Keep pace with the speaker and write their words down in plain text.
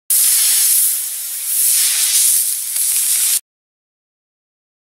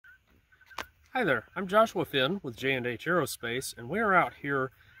Hi there, I'm Joshua Finn with J&H Aerospace, and we are out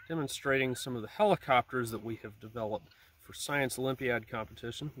here demonstrating some of the helicopters that we have developed for Science Olympiad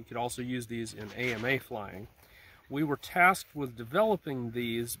competition. You could also use these in AMA flying. We were tasked with developing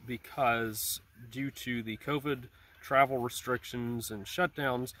these because due to the COVID travel restrictions and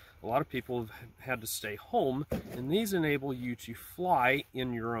shutdowns, a lot of people have had to stay home, and these enable you to fly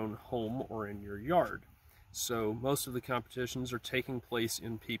in your own home or in your yard. So most of the competitions are taking place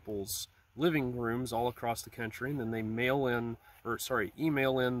in people's living rooms all across the country, and then they email in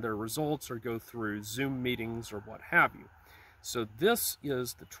their results or go through Zoom meetings or what have you. So this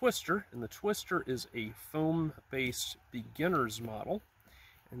is the Twister, and the Twister is a foam-based beginner's model.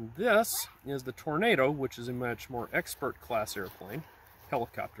 And this is the Tornado, which is a much more expert class airplane,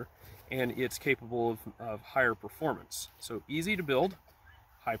 helicopter, and it's capable of higher performance. So easy to build,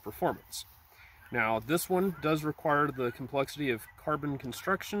 high performance. Now, this one does require the complexity of carbon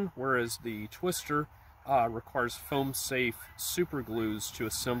construction, whereas the Twister requires foam-safe superglues to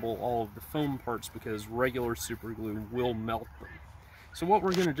assemble all of the foam parts because regular superglue will melt them. So what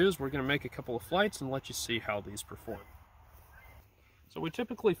we're going to do is we're going to make a couple of flights and let you see how these perform. So we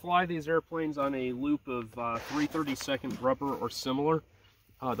typically fly these airplanes on a loop of 3/32 rubber or similar.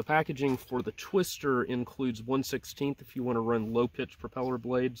 The packaging for the Twister includes 1/16 if you want to run low-pitch propeller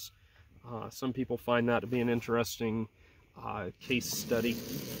blades. Some people find that to be an interesting case study.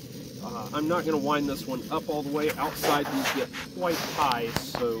 I'm not going to wind this one up all the way. Outside these get quite high,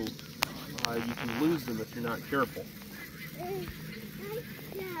 so you can lose them if you're not careful.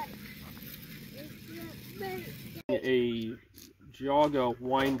 A Jaga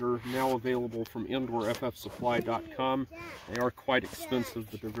winder now available from indoorffsupply.com. They are quite expensive,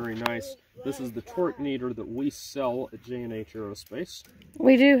 but they're very nice. This is the torque neater that we sell at J&H Aerospace.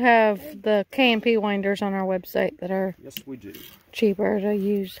 We do have the K&P winders on our website that are we do. Cheaper to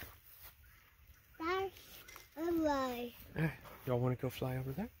use. Y'all want to go fly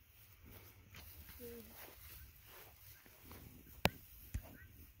over there?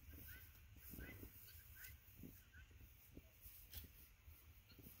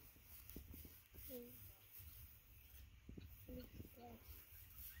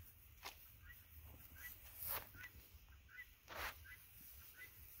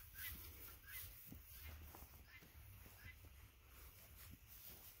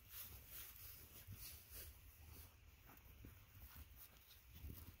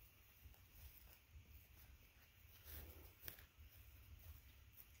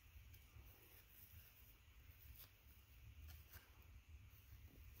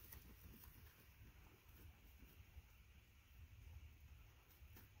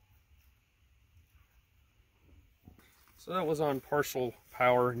 So that was on partial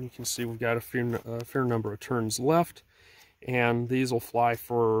power, and you can see we've got a fair number of turns left, and these will fly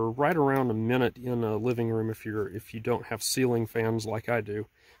for right around a minute in a living room if you don't have ceiling fans like I do,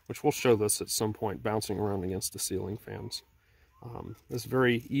 which we'll show this at some point, bouncing around against the ceiling fans. It's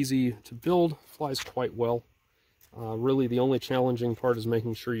very easy to build, flies quite well. Really the only challenging part is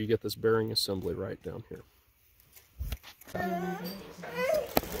making sure you get this bearing assembly right down here.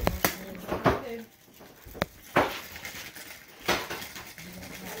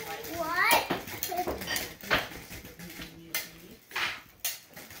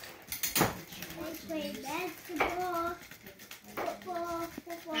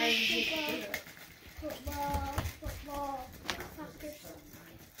 Football, soccer.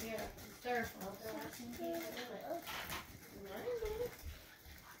 Yeah, surf.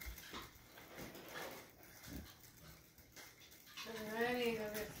 Alrighty,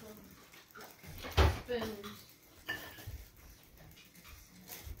 I'll get some spoons.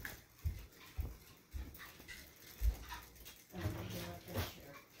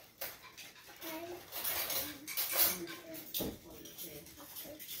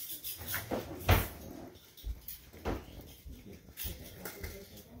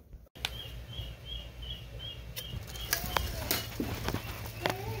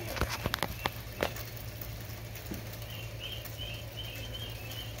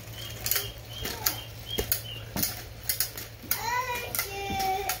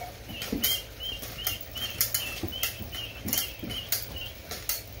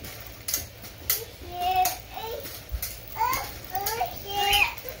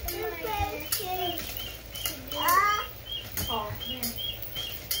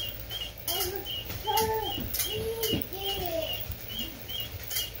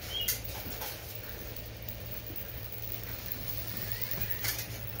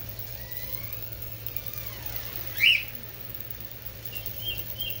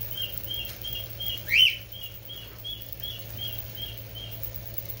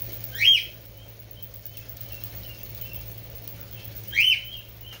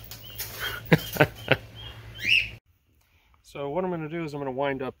 do is I'm going to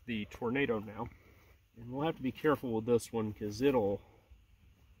wind up the Tornado now. And we'll have to be careful with this one because it'll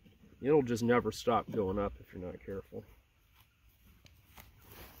just never stop going up if you're not careful.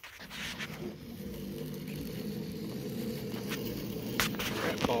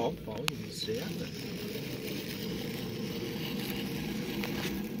 Fall, you can see it.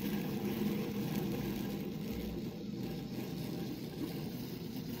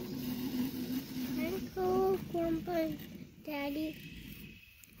 Uncle, Grandpa, Daddy.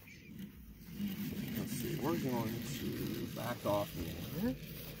 Let's see, we're going to back off here.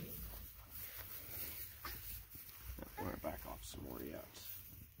 We're going to back off some more yet.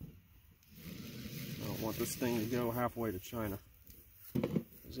 I don't want this thing to go halfway to China,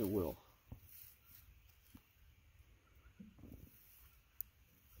 because it will.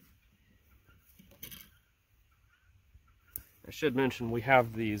 I should mention we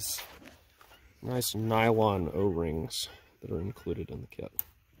have these nice nylon O-rings that are included in the kit.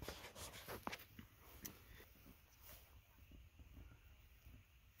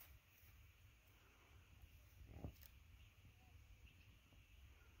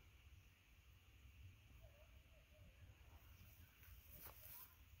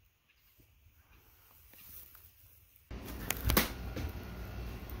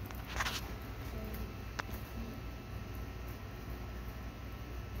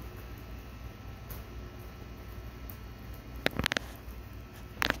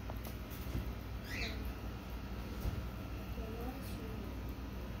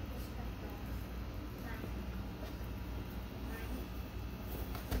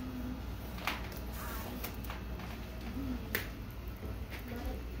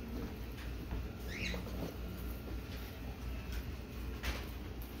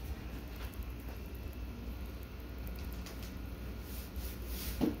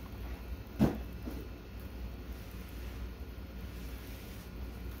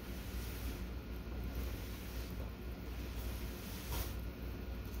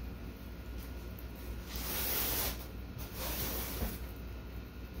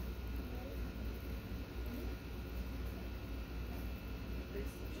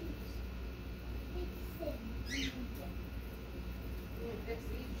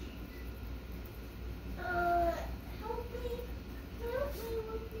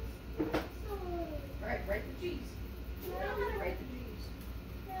 Write the G's. You know how to write the G's.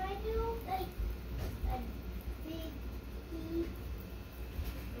 Can I do like a big E?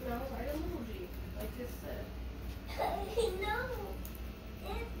 No, write a little G, like this said. No,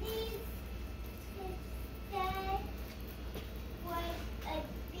 it needs to say like a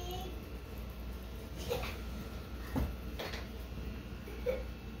big.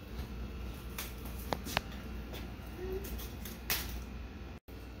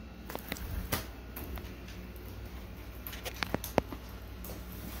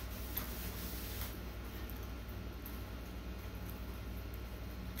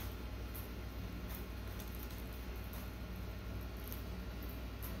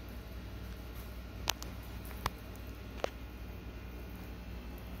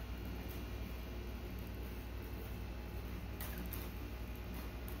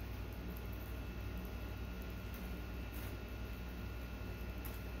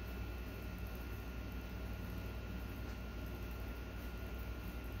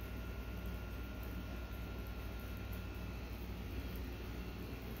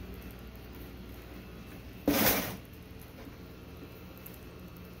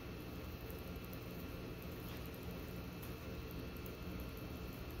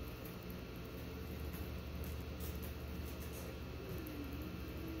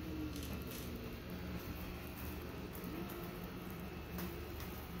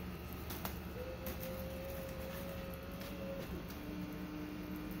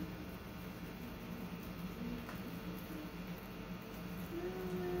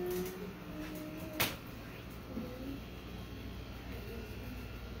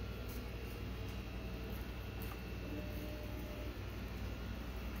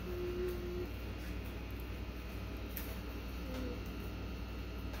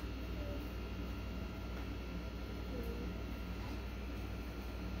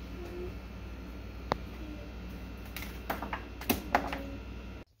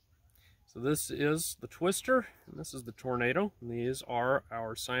 So this is the Twister, and this is the Tornado. And these are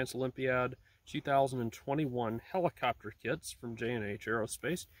our Science Olympiad 2021 helicopter kits from J&H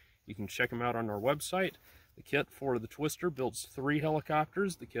Aerospace. You can check them out on our website. The kit for the Twister builds 3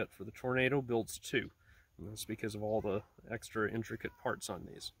 helicopters. The kit for the Tornado builds 2. And that's because of all the extra intricate parts on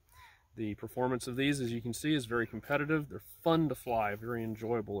these. The performance of these, as you can see, is very competitive. They're fun to fly, very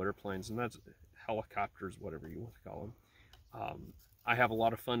enjoyable airplanes, and that's helicopters, whatever you want to call them. I have a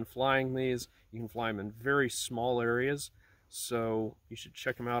lot of fun flying these. You can fly them in very small areas, so you should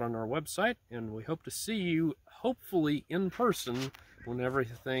check them out on our website, and we hope to see you, hopefully in person, when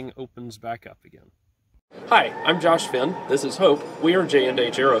everything opens back up again. Hi, I'm Josh Finn. This is Hope. We are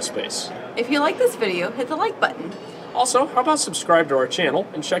J&H Aerospace. If you like this video, hit the like button. Also, how about subscribe to our channel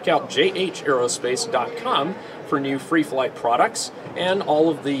and check out jhaerospace.com for new free flight products and all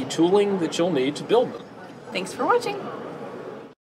of the tooling that you'll need to build them. Thanks for watching.